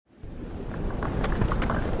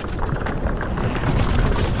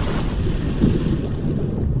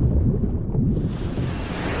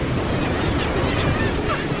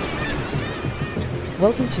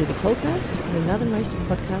Welcome to the FieldPass, the northernmost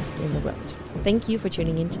podcast in the world. Thank you for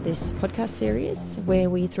tuning into this podcast series where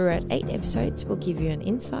we, throughout 8 episodes, will give you an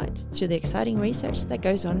insight to the exciting research that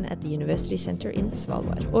goes on at the University Centre in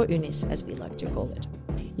Svalbard, or UNIS as we like to call it.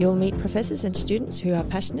 You'll meet professors and students who are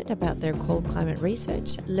passionate about their cold climate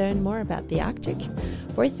research, learn more about the Arctic,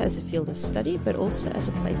 both as a field of study but also as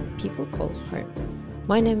a place people call home.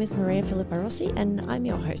 My name is Maria Filippa Rossi and I'm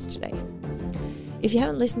your host today. If you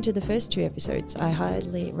haven't listened to the first 2 episodes, I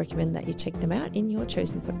highly recommend that you check them out in your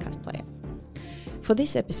chosen podcast player. For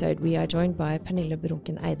this episode, we are joined by Pernille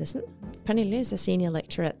Eidesen. Pernille is a senior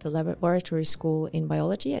lecturer at the Laboratory School in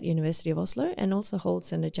Biology at University of Oslo and also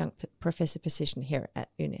holds an adjunct professor position here at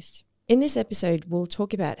UNIS. In this episode, we'll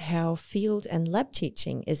talk about how field and lab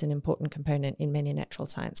teaching is an important component in many natural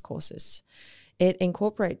science courses. It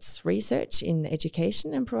incorporates research in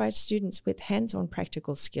education and provides students with hands-on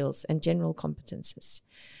practical skills and general competences.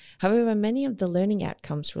 However, many of the learning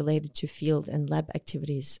outcomes related to field and lab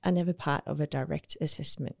activities are never part of a direct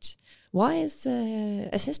assessment. Why is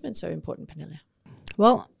assessment so important, Pernille?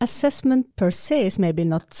 Well, assessment per se is maybe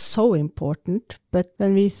not so important, but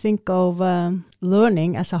when we think of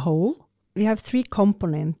learning as a whole, we have 3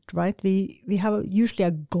 components, right? We have usually a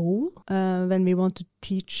goal when we want to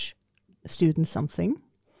teach students something.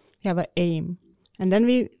 We have an aim. And then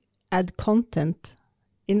we add content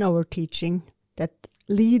in our teaching that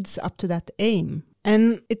leads up to that aim.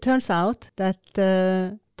 And it turns out that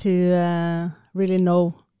to really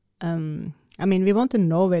know, we want to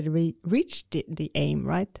know whether we reached the aim,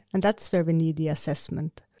 right? And that's where we need the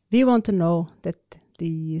assessment. We want to know that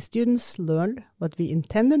the students learned what we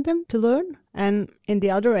intended them to learn. And in the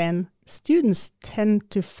other end, students tend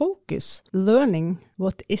to focus learning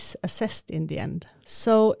what is assessed in the end.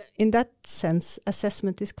 So in that sense,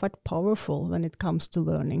 assessment is quite powerful when it comes to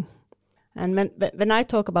learning. And when I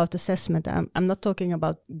talk about assessment, I'm not talking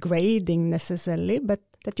about grading necessarily, but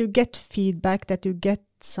that you get feedback, that you get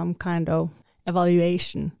some kind of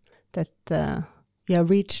evaluation that you have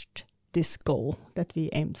reached this goal that we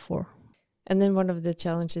aimed for. And then one of the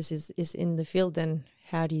challenges is in the field then,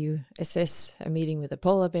 how do you assess a meeting with a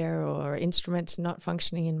polar bear or instrument not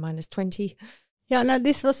functioning in -20? Yeah, now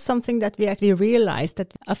this was something that we actually realized,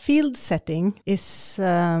 that a field setting is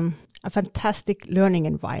a fantastic learning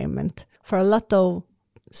environment for a lot of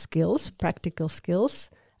skills, practical skills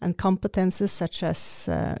and competences such as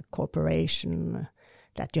cooperation,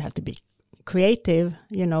 that you have to be creative,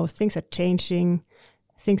 things are changing,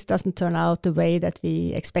 things doesn't turn out the way that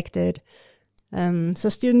we expected. So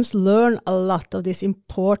students learn a lot of these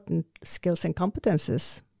important skills and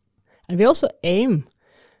competences. And we also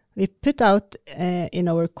we put out in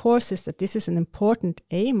our courses that this is an important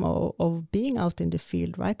aim of being out in the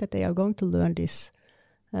field, right? That they are going to learn these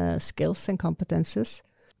skills and competences.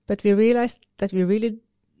 But we realized that we really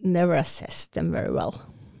never assessed them very well.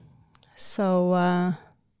 So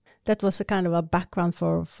that was a kind of a background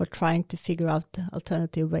for trying to figure out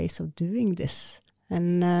alternative ways of doing this.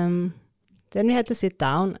 And then we had to sit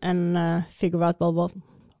down and figure out,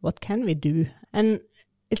 what can we do? And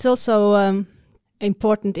it's also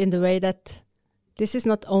important in the way that this is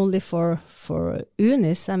not only for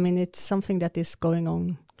UNIS. It's something that is going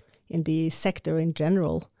on in the sector in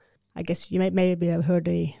general. I guess you maybe have heard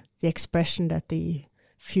the expression that the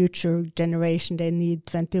future generation, they need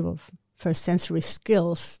 21st century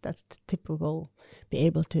skills. That's typical. Be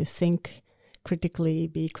able to think critically,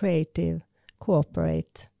 be creative,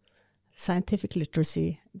 cooperate, scientific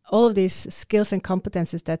literacy. All of these skills and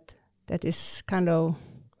competences that is kind of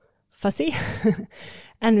fuzzy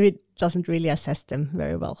and we doesn't really assess them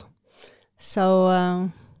very well. So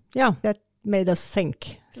that made us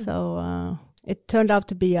think. So it turned out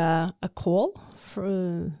to be a call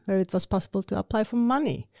where it was possible to apply for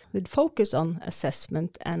money with focus on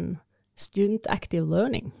assessment and student active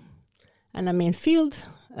learning. And field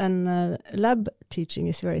and lab teaching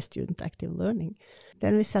is very student active learning.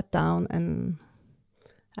 Then we sat down and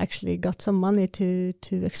actually got some money to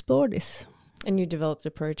explore this. And you developed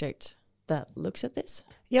a project that looks at this?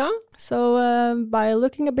 Yeah, so by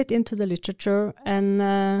looking a bit into the literature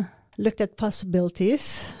and looked at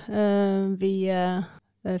possibilities, we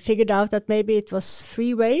figured out that maybe it was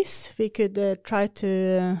 3 ways we could try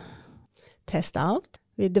to test out.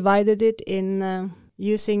 We divided it in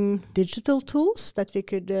using digital tools, that we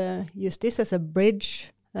could use this as a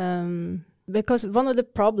bridge. Because one of the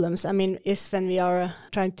problems, is when we are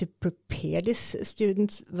trying to prepare these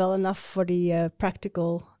students well enough for the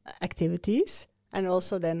practical activities, and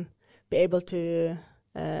also then be able to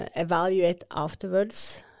evaluate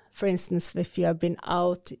afterwards. For instance, if you have been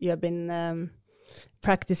out, you have been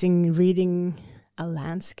practicing reading a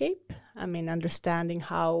landscape. I mean, understanding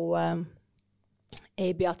how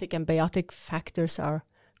abiotic and biotic factors are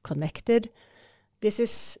connected. This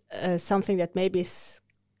is something that maybe is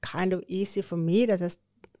kind of easy for me that has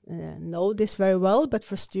know this very well, but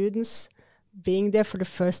for students being there for the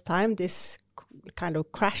first time, this kind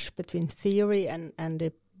of crash between theory and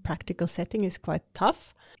the practical setting is quite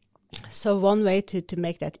tough. So one way to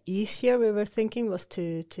make that easier, we were thinking, was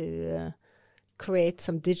to create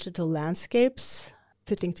some digital landscapes,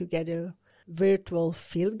 putting together virtual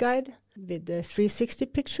field guide with the 360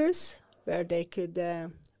 pictures, where they could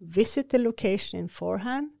visit the location in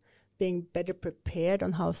forehand, being better prepared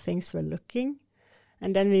on how things were looking.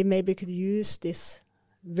 And then we maybe could use this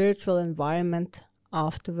virtual environment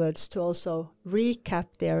afterwards to also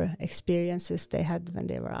recap their experiences they had when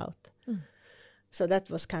they were out. So that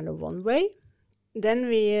was kind of one way. Then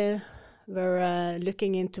we were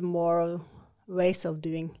looking into more ways of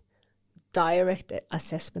doing direct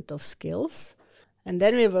assessment of skills. And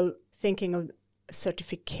then we were thinking of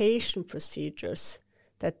certification procedures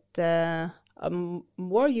that are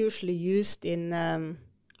more usually used in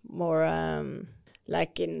more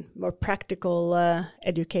practical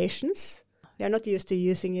educations. We are not used to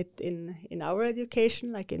using it in our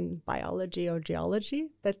education, like in biology or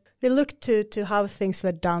geology, but we looked to how things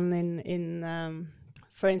were done in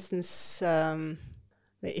for instance,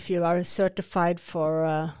 if you are certified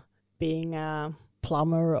for being a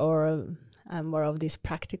plumber or more of these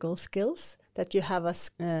practical skills, that you have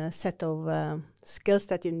a set of skills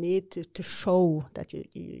that you need to show that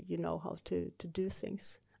you know how to do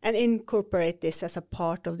things. And incorporate this as a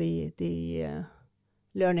part of the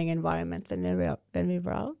learning environment when we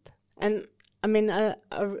were out. And I mean,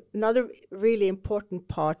 another really important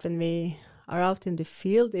part when we are out in the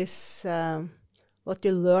field is what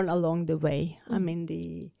you learn along the way. I mean,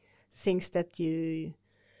 the things that the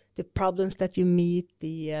problems that you meet,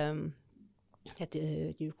 that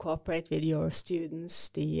you cooperate with your students,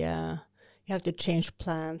 you have to change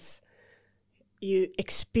plans. You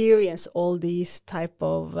experience all these type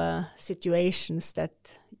of situations that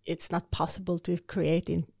it's not possible to create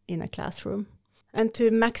in a classroom. And to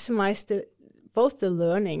maximize both the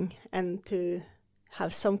learning and to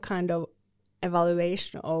have some kind of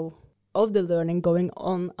evaluation of the learning going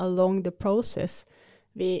on along the process,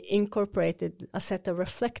 we incorporated a set of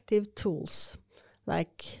reflective tools,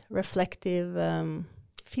 like reflective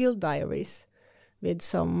field diaries with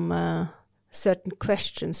some certain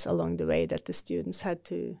questions along the way that the students had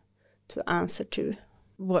to answer to.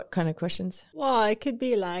 What kind of questions? Well, it could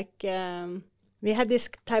be like, we had this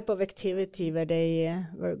type of activity where they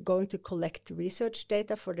were going to collect research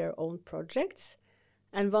data for their own projects.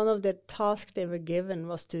 And one of the tasks they were given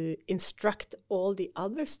was to instruct all the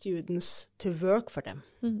other students to work for them.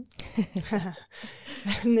 And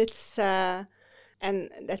and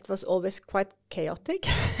that was always quite chaotic.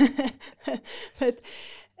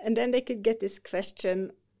 And then they could get this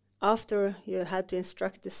question after you had to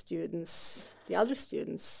instruct the other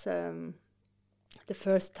students, the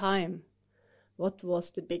first time. What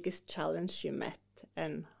was the biggest challenge you met,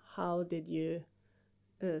 and how did you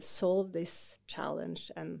solve this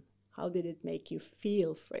challenge, and how did it make you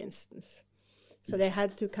feel, for instance? So they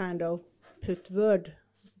had to kind of put word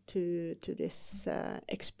to this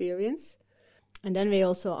experience. And then we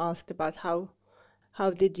also asked about how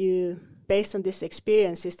did you, based on this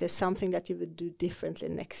experience, is there something that you would do differently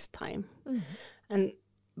next time? And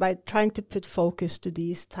by trying to put focus to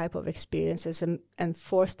these type of experiences and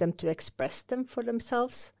force them to express them for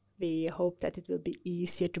themselves, we hope that it will be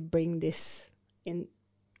easier to bring this in,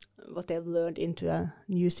 what they've learned, into a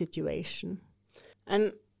new situation.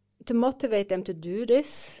 And to motivate them to do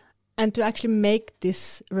this and to actually make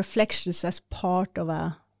these reflections as part of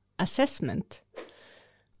a assessment.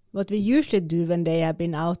 What we usually do when they have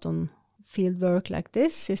been out on field work like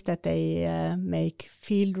this is that they make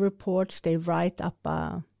field reports. They write up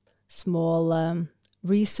a small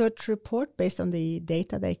research report based on the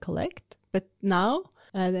data they collect. But now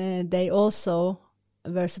they also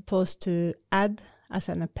were supposed to add as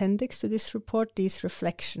an appendix to this report these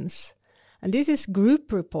reflections. And this is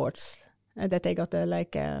group reports that they got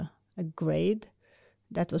a grade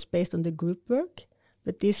that was based on the group work.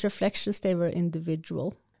 But these reflections, they were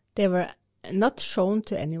individual. They were not shown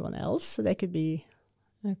to anyone else, so they could be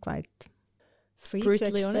quite free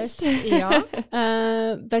brutally to express. Honest.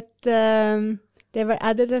 Yeah, but they were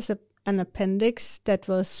added as an appendix that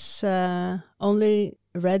was only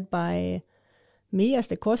read by me as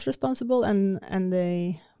the course responsible and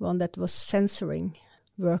the one that was censoring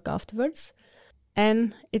work afterwards.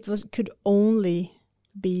 And it could only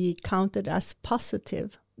be counted as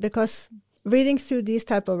positive, because reading through these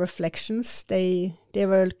type of reflections, they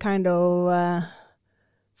were kind of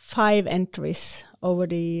 5 entries over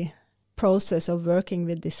the process of working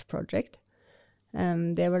with this project.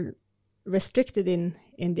 They were restricted in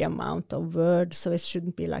the amount of words, so it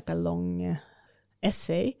shouldn't be like a long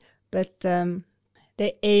essay, but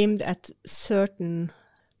they aimed at certain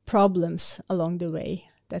problems along the way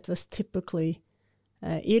that was typically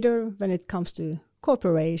either when it comes to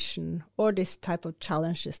cooperation or this type of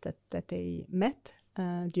challenges that they met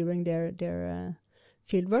during their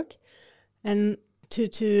fieldwork, and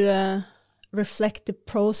to reflect the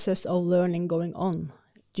process of learning going on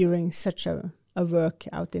during such a work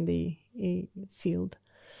out in the field.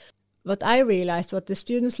 What I realized, what the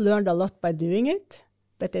students learned a lot by doing it,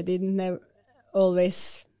 but they didn't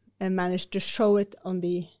always manage to show it on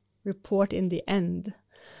the report in the end.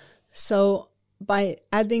 So by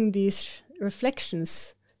adding these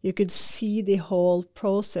reflections, you could see the whole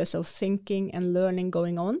process of thinking and learning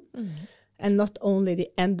going on, and not only the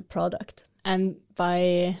end product. And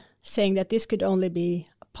by saying that this could only be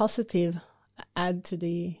a positive add to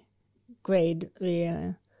the grade, we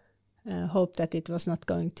hope that it was not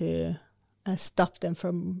going to stop them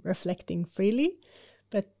from reflecting freely,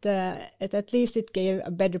 but at least it gave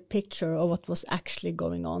a better picture of what was actually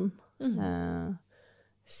going on,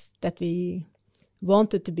 that we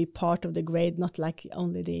wanted to be part of the grade, not like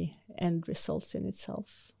only the end results in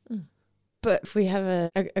itself. But if we have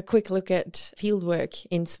a quick look at fieldwork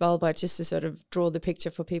in Svalbard, just to sort of draw the picture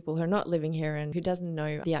for people who are not living here and who doesn't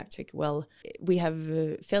know the Arctic well, we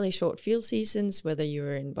have fairly short field seasons, whether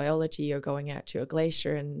you're in biology or going out to a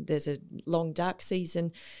glacier, and there's a long dark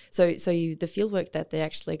season. So the fieldwork that they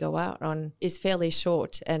actually go out on is fairly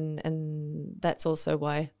short, and that's also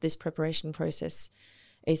why this preparation process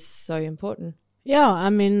is so important. Yeah, I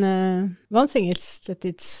mean, one thing is that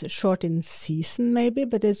it's short in season maybe,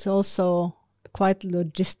 but it's also quite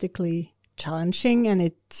logistically challenging, and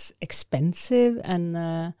it's expensive.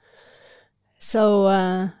 And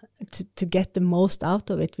so to get the most out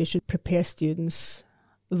of it, we should prepare students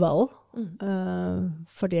well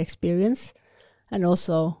for the experience. And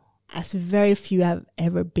also, as very few have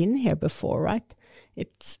ever been here before, right?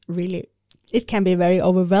 It can be very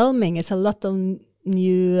overwhelming. It's a lot of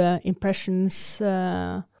new impressions,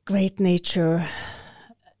 great nature.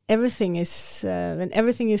 Everything is when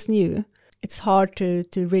everything is new, it's hard to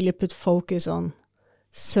really put focus on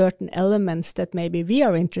certain elements that maybe we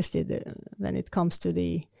are interested in when it comes to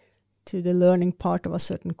the learning part of a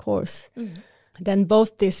certain course. Then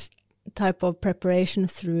both this type of preparation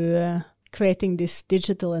through creating these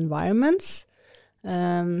digital environments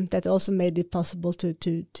that also made it possible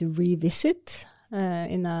to revisit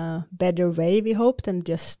in a better way, we hope, than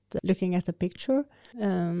just looking at a picture.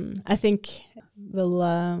 I think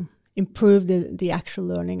will improve the actual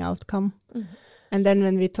learning outcome. And then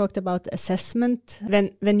when we talked about assessment,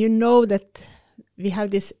 when you know that we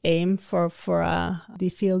have this aim for the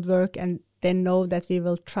field work, and they know that we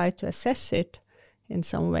will try to assess it in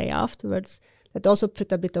some way afterwards, that also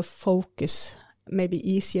put a bit of focus, maybe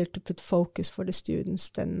easier to put focus for the students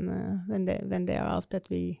than when they are out, that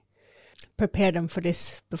we prepare them for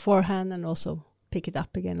this beforehand and also pick it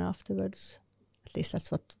up again afterwards. At least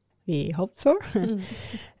that's what we hope for.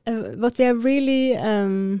 What we have really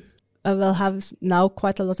will have now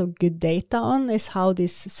quite a lot of good data on is how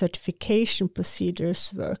these certification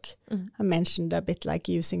procedures work. I mentioned a bit like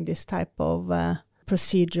using this type of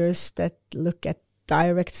procedures that look at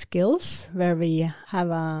direct skills, where we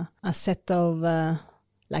have a set of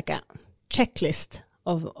like a checklist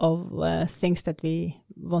of things that we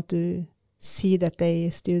want to see that the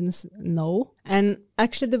students know. And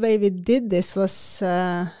actually the way we did this was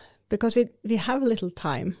because we have a little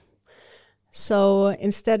time. So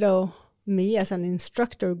instead of me as an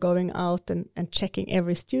instructor going out and checking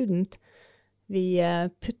every student, we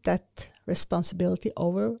put that responsibility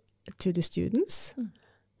over to the students.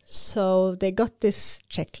 So they got this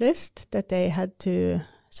checklist that they had to,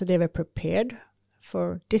 so they were prepared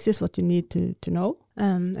for this is what you need to know.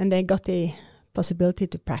 And they got the possibility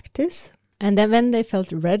to practice. And then when they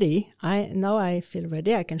felt ready, I feel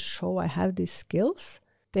ready, I can show I have these skills.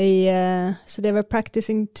 So they were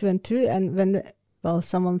practicing 2 and 2, and when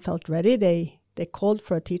someone felt ready, they called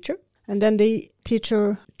for a teacher. And then the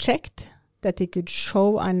teacher checked that he could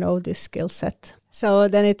show I know this skill set. So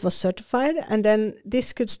then it was certified, and then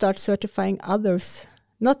this could start certifying others,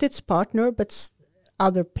 not its partner, but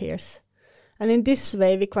other peers. And in this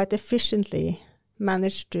way, we quite efficiently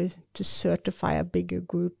managed to certify a bigger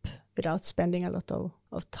group without spending a lot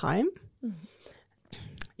of time.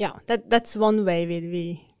 Yeah, that's one way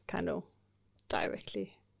we kind of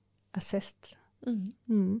directly assessed.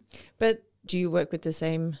 But Do you work with the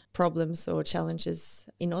same problems or challenges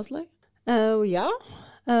in Oslo? Yeah.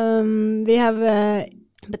 We have,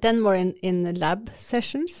 but then more in the lab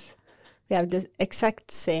sessions, we have the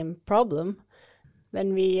exact same problem.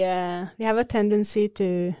 When we have a tendency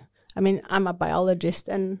to, I'm a biologist,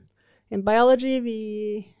 and in biology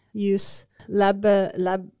we use lab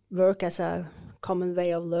work as a common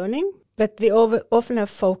way of learning, but we often have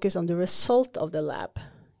focus on the result of the lab,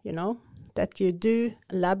 that you do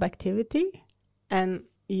a lab activity and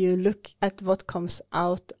you look at what comes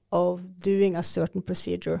out of doing a certain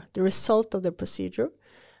procedure, the result of the procedure.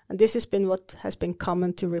 And this has been what has been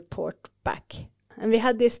common to report back. And we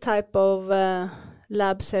had this type of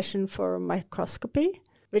lab session for microscopy,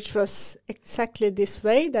 which was exactly this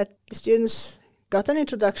way, that the students got an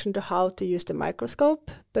introduction to how to use the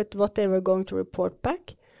microscope, but what they were going to report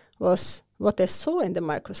back was what they saw in the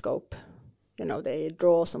microscope. They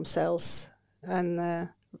draw some cells and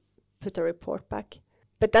put a report back.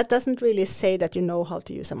 But that doesn't really say that you know how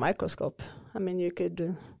to use a microscope. You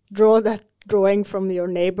could draw that drawing from your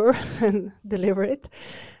neighbor and deliver it.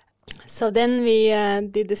 So then we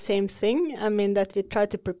did the same thing. That we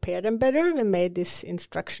tried to prepare them better. We made these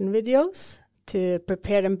instruction videos to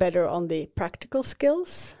prepare them better on the practical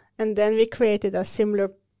skills. And then we created a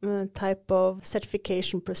similar type of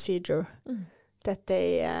certification procedure that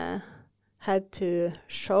they had to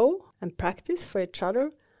show and practice for each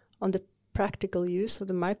other on the practical use of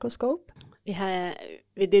the microscope.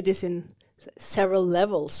 We did this in several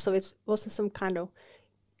levels, so it was some kind of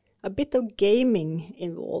a bit of gaming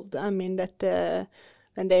involved. That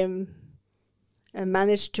when they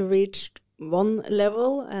managed to reach one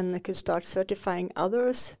level and could start certifying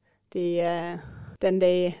others, then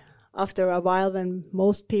they, after a while, when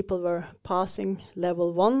most people were passing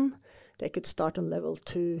level 1, they could start on level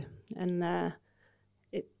 2. And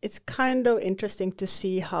it's kind of interesting to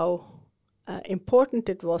see how important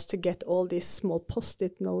it was to get all these small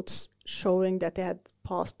post-it notes showing that they had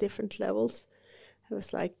passed different levels. It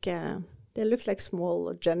was like they looked like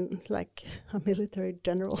small, like a military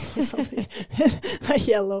general or something. A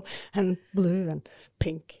yellow and blue and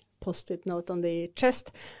pink post-it note on the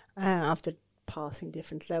chest after passing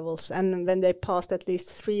different levels. And when they passed at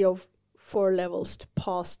least 3 or 4 levels to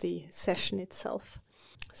pass the session itself.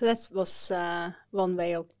 So that was one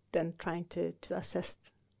way of then trying to assess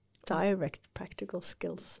direct practical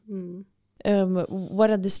skills. What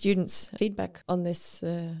are the students' feedback on this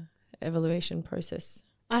evaluation process?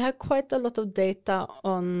 I have quite a lot of data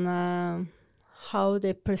on how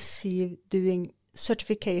they perceive doing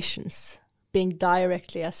certifications, being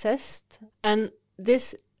directly assessed. And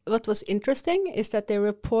what was interesting is that they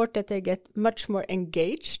report that they get much more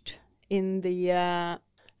engaged in the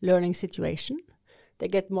learning situation. They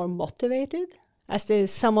get more motivated.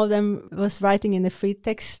 As some of them was writing in the free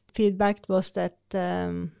text feedback was that,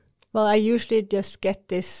 I usually just get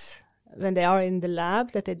this when they are in the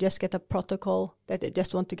lab, that they just get a protocol that they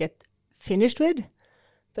just want to get finished with.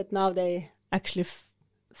 But now they actually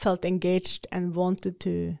felt engaged and wanted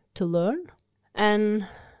to learn. And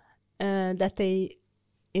that they,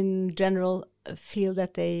 in general, feel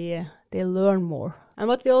that they learn more. And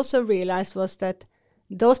what we also realized was that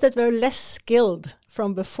those that were less skilled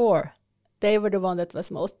from before, they were the one that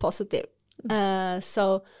was most positive.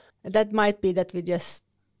 So that might be that we just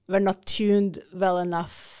were not tuned well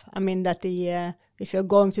enough. That if you're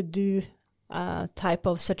going to do a type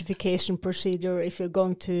of certification procedure, if you're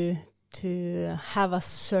going to have a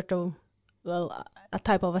sort of, a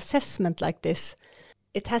type of assessment like this,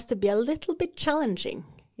 it has to be a little bit challenging,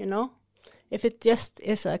 If it just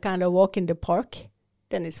is a kind of walk in the park,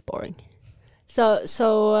 then it's boring. So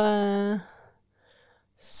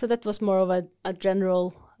that was more of a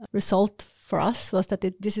general result for us, was that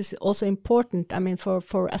this is also important.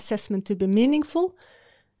 For assessment to be meaningful,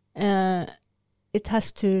 it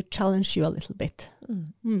has to challenge you a little bit.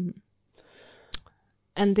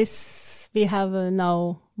 And this, we have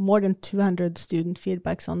now more than 200 student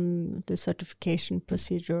feedbacks on the certification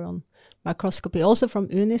procedure on microscopy, also from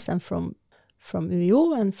UNIS and from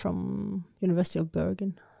UiO and from University of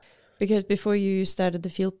Bergen. Because before you started the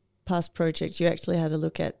FieldPass project, you actually had a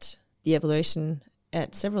look at the evaluation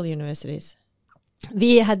at several universities.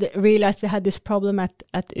 We had realized we had this problem at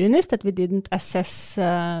UNIS, that we didn't assess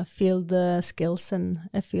field skills and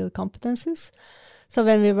field competences. So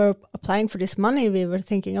when we were applying for this money, we were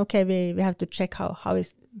thinking, okay, we have to check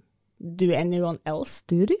do anyone else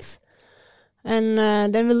do this? And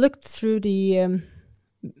then we looked through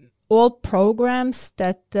all programs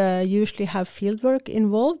that usually have fieldwork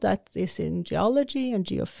involved, that is in geology and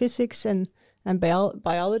geophysics and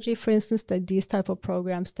biology, for instance, that these type of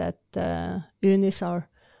programs that UNIS are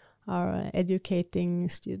are educating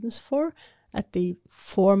students for at the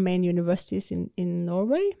 4 main universities in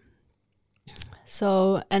Norway.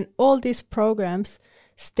 So, and all these programs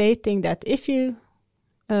stating that if you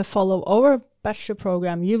follow our bachelor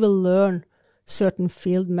program, you will learn certain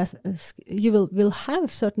field methods, you will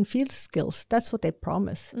have certain field skills. That's what they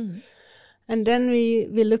promise. Mm-hmm. And then we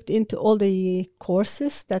looked into all the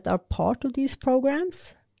courses that are part of these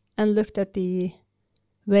programs and looked at the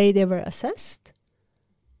way they were assessed.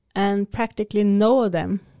 And practically none of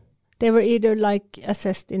them, they were either like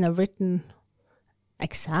assessed in a written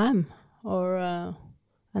exam or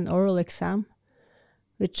an oral exam,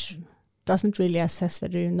 which doesn't really assess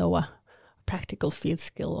whether you know a practical field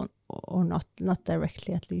skill or not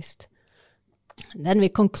directly at least. And then we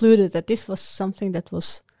concluded that this was something that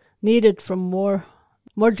was needed from more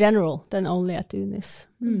general than only at UNIS.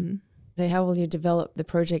 Mm. So how will you develop the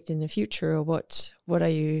project in the future, or what are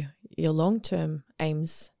your long-term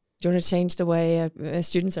aims? Do you want to change the way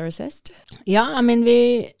students are assessed? Yeah, I mean,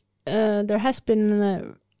 there has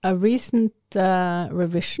been a recent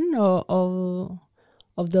revision of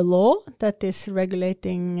the law that is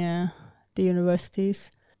regulating the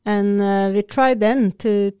universities, and we tried then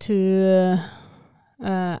to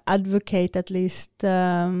advocate at least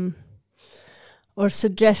or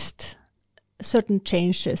suggest certain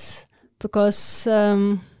changes, because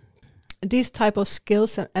these type of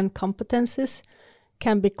skills and competences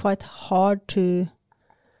can be quite hard to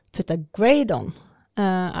put a grade on,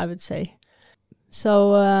 I would say.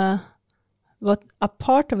 So what a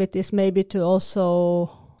part of it is maybe to also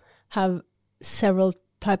have several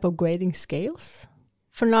type of grading scales.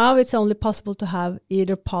 For now, it's only possible to have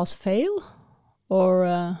either pass-fail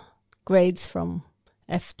or grades from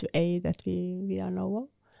F to A that we are know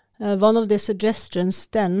of. One of the suggestions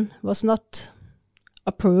then was not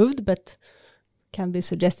approved, but can be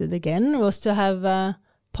suggested again, was to have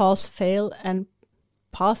pass-fail and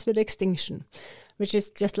pass with extinction, which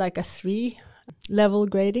is just like a 3-level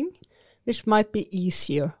grading, which might be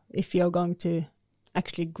easier if you're going to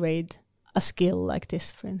actually grade a skill like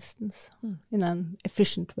this, for instance, in an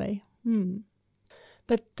efficient way.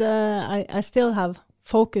 But I still have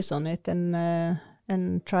focus on it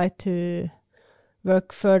and try to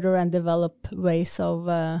work further and develop ways of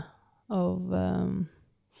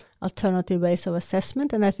alternative ways of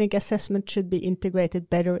assessment. And I think assessment should be integrated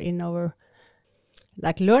better in our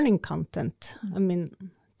learning content. I mean,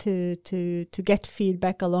 to get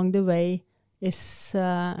feedback along the way is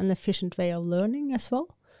an efficient way of learning as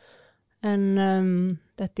well. And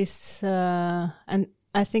that is, and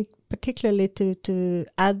I think particularly to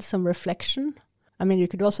add some reflection. I mean, you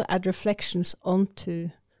could also add reflections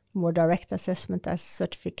onto more direct assessment as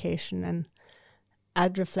certification, and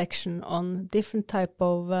add reflection on different type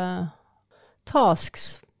of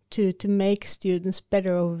tasks to make students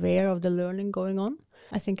better aware of the learning going on.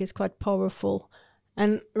 I think it's quite powerful.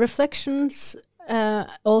 And reflections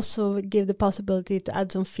also give the possibility to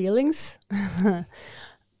add some feelings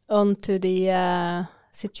onto the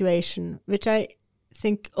situation, which I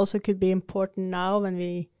think also could be important now when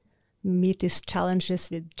we meet these challenges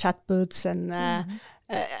with chatbots and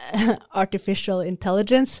artificial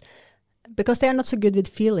intelligence, because they are not so good with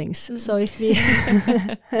feelings. So if we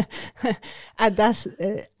add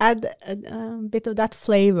a bit of that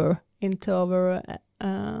flavor into our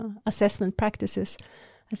assessment practices,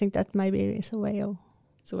 I think that maybe is a way of...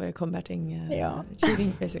 It's a way of combating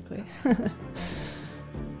cheating, basically.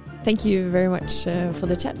 Thank you very much for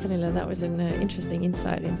the chat, Pernille. That was an interesting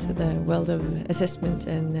insight into the world of assessment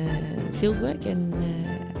and fieldwork, and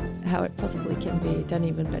how it possibly can be done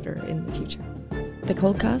even better in the future. The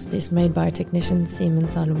Coldcast is made by technician Simen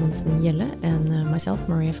Salomonsen Gjelle and myself,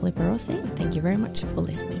 Maria Filippa Rossi. Thank you very much for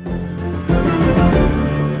listening.